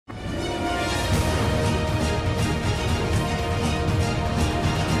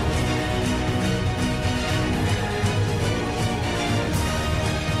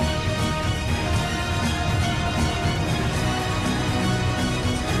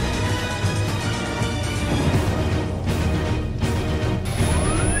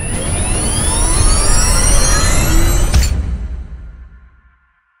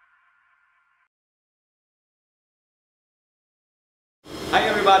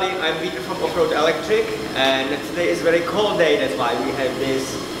everybody, I'm Peter from Off-Road Electric, and today is a very cold day. That's why we have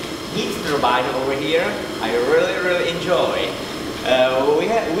this heat turbine over here. I really enjoy.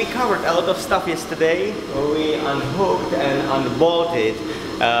 We covered a lot of stuff yesterday. We unhooked and unbolted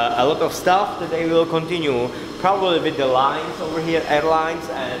a lot of stuff. Today we will continue probably with the lines over here, air lines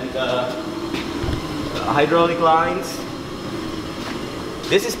and hydraulic lines.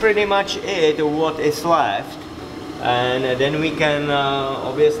 This is pretty much it, what is left. And then we can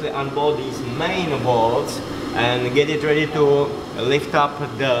obviously unbolt these main bolts and get it ready to lift up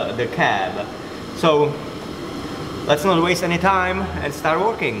the cab. So let's not waste any time and start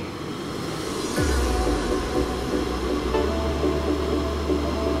working.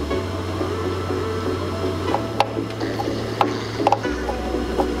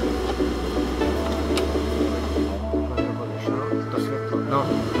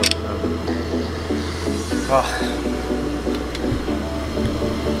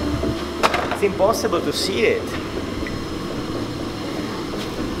 It's impossible to see it.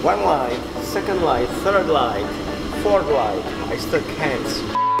 One light, second light, third light, fourth light. I still can't see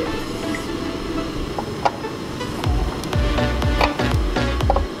it.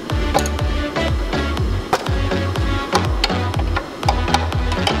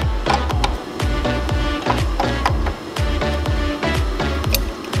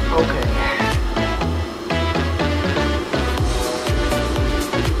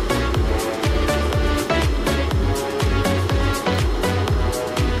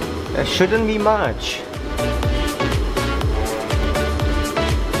 Shouldn't be much.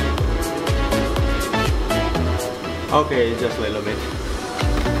 Okay, just a little bit.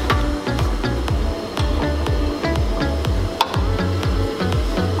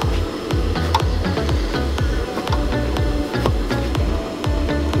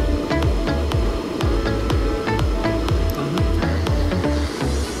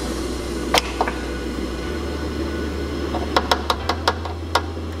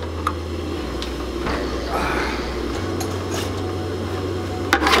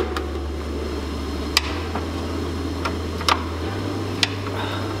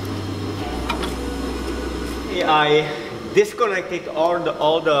 I disconnected all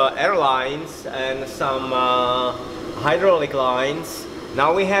the air lines and some hydraulic lines.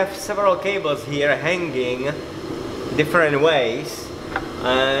 Now we have several cables here hanging different ways,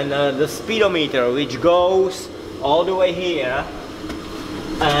 and the speedometer which goes all the way here.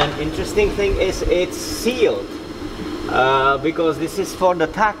 And interesting thing is it's sealed because this is for the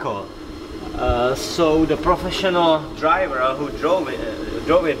tackle. So the professional driver who drove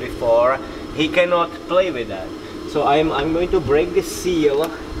it before, he cannot play with that. So I'm going to break the seal,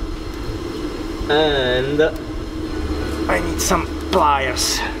 and I need some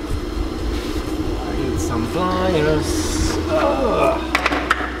pliers.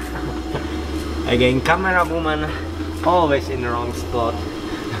 Again, camera woman always in the wrong spot.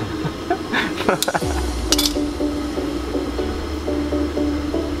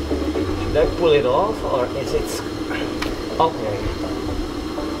 Should I pull it off, or is it okay?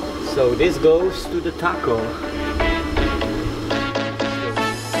 So this goes to the tackle.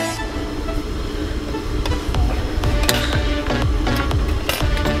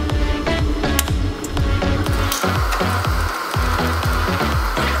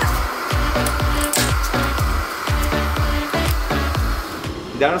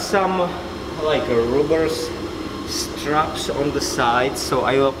 There are some like rubber straps on the side, so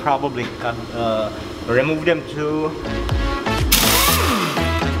I will probably remove them too.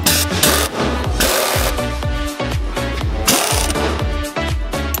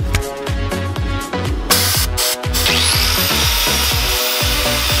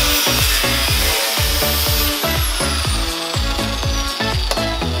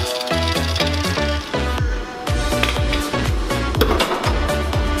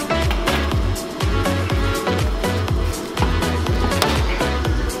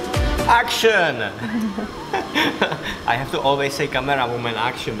 Action! I have to always say camera woman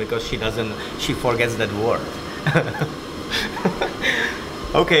action because she forgets that word.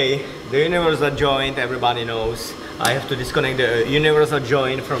 Okay, the universal joint, everybody knows. I have to disconnect the universal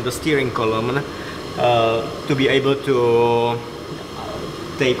joint from the steering column to be able to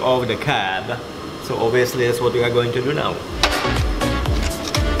take off the cab. So obviously that's what we are going to do now.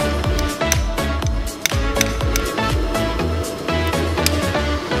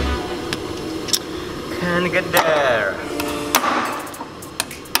 Can't get there.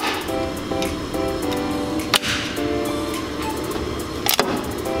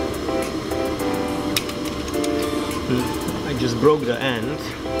 I just broke the end,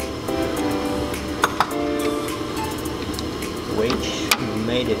 which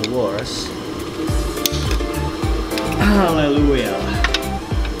made it worse. Hallelujah.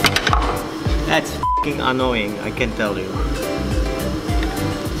 That's f***ing annoying, I can tell you.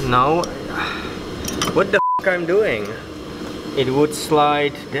 Now, what the f*** I'm doing? It would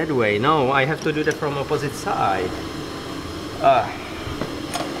slide that way. No, I have to do that from opposite side.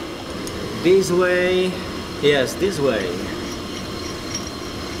 This way. Yes, this way.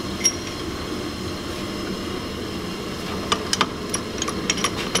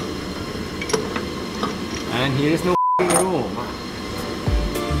 And here is no room.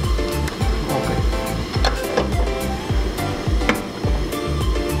 Okay.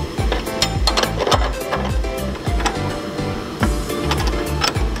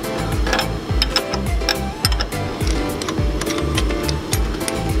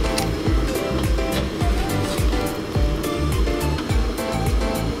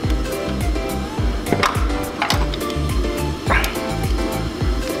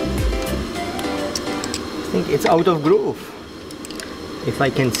 I think it's out of groove. If I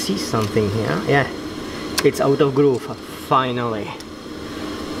can see something here, yeah, it's out of groove finally.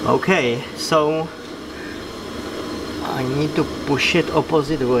 Okay, so I need to push it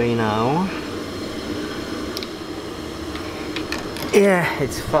opposite way now. Yeah,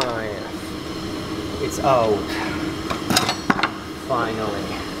 it's fine. It's out finally.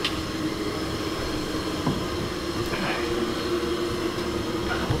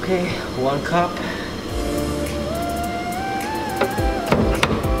 Okay, 1 cup.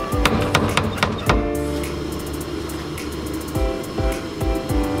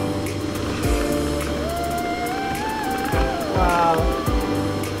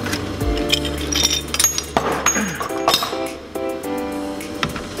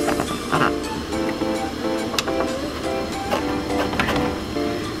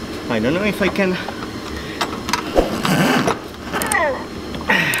 I don't know if I can.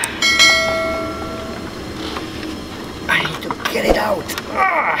 I need to get it out.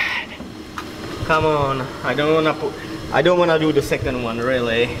 Come on! I don't wanna do the second one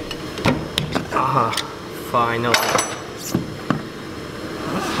really. Finally.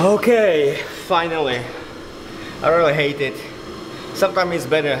 Okay, finally. I really hate it. Sometimes it's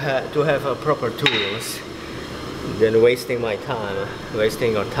better to have proper tools than wasting my time,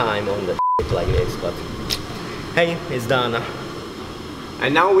 wasting your time on the shit like this, but hey, it's done.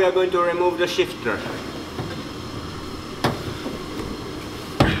 And now we are going to remove the shifter.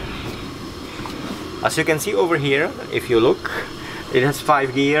 As you can see over here, if you look, it has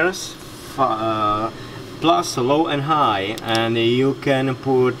 5 gears, plus low and high, and you can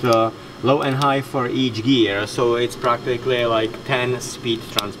put low and high for each gear, so it's practically like 10-speed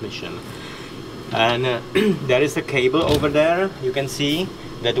transmission. And there is a cable over there, you can see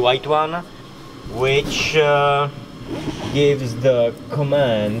that white one, which gives the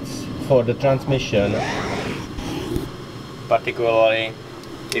commands for the transmission, particularly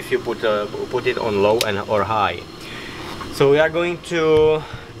if you put it on low and or high. So we are going to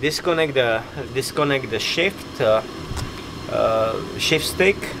disconnect the shift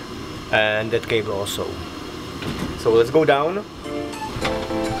stick and that cable also. So let's go down.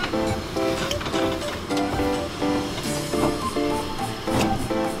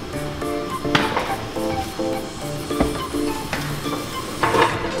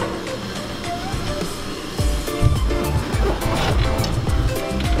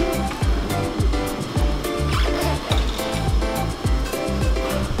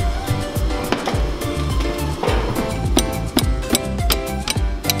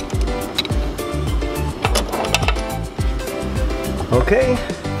 Okay,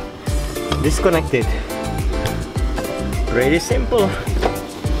 disconnected. Pretty simple.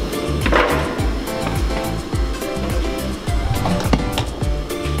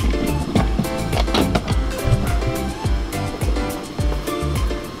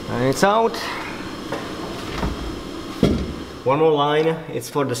 And it's out. One more line, it's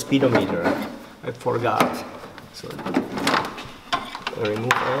for the speedometer. I forgot. So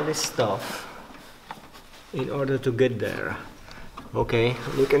remove all this stuff in order to get there. Okay,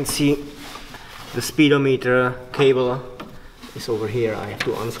 you can see the speedometer cable is over here. I have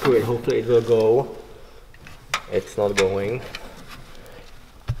to unscrew it. Hopefully it will go. It's not going.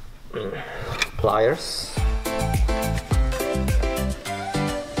 Pliers.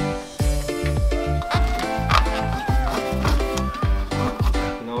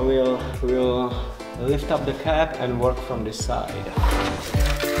 Now we'll lift up the cap and work from this side.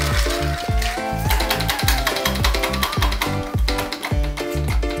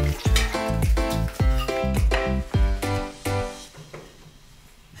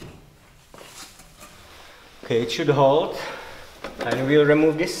 Okay, it should hold. And we'll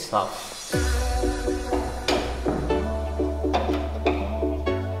remove this stuff.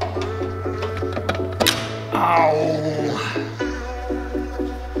 Ow!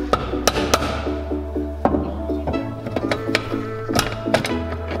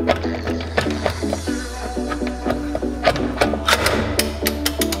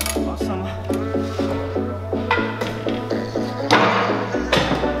 Awesome.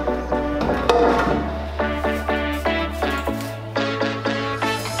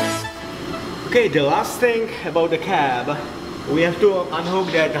 Okay, the last thing about the cab, we have to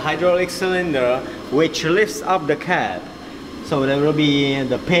unhook that hydraulic cylinder which lifts up the cab. So there will be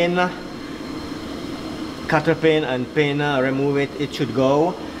the pin, cutter pin and pin, remove it, it should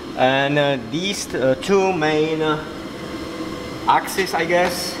go. And these two main axes, I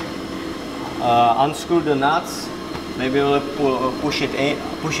guess, unscrew the nuts, maybe we'll push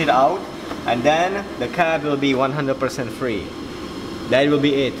it out, and then the cab will be 100% free. That will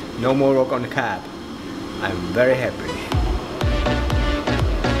be it. No more work on the cab. I'm very happy.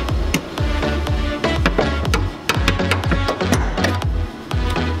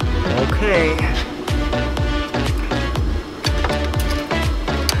 Okay.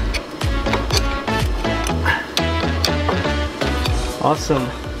 Awesome.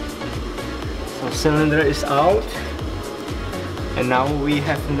 So cylinder is out. And now we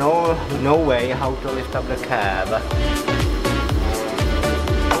have no way how to lift up the cab.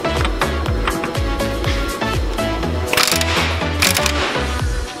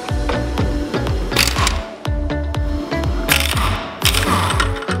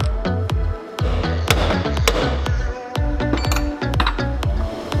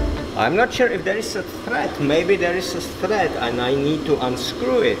 I'm not sure if there is a thread. Maybe there is a thread and I need to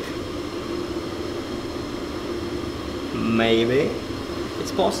unscrew it. Maybe.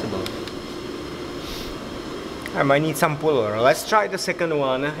 It's possible. I might need some puller. Let's try the second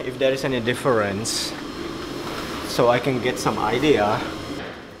one if there is any difference, so I can get some idea.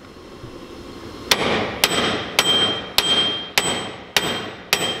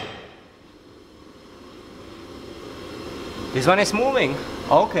 This one is moving.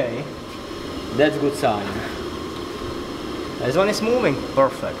 Okay, that's a good sign. This one is moving.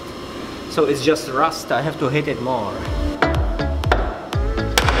 Perfect. So it's just rust. I have to hit it more.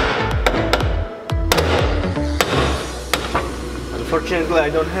 Unfortunately, I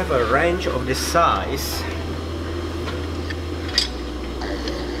don't have a wrench of this size.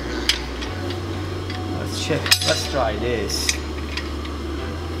 Let's check. Let's try this.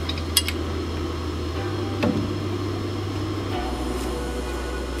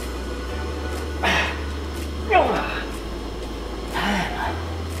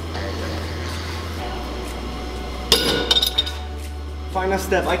 Final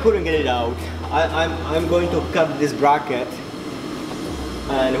step, I couldn't get it out. I'm going to cut this bracket,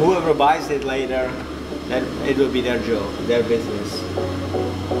 and whoever buys it later, then it will be their job, their business.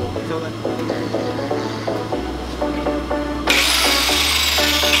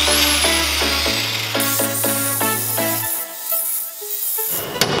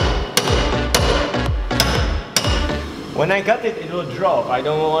 When I cut it, it will drop. I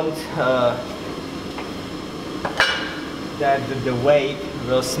don't want that the weight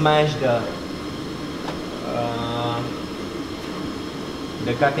will smash the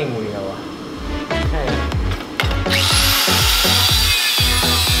cutting wheel. Okay.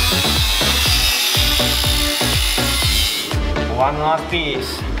 One last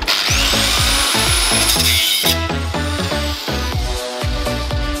piece.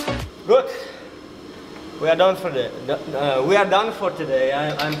 Good. We are done for today.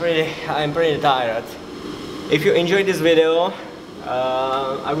 I'm pretty tired. If you enjoyed this video,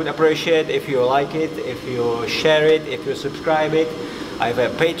 I would appreciate if you like it, if you share it, if you subscribe it. I have a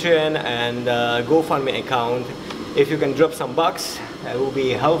Patreon and GoFundMe account. If you can drop some bucks, that will be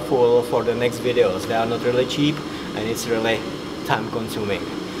helpful for the next videos. They are not really cheap and it's really time consuming.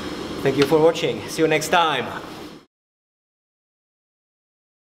 Thank you for watching. See you next time.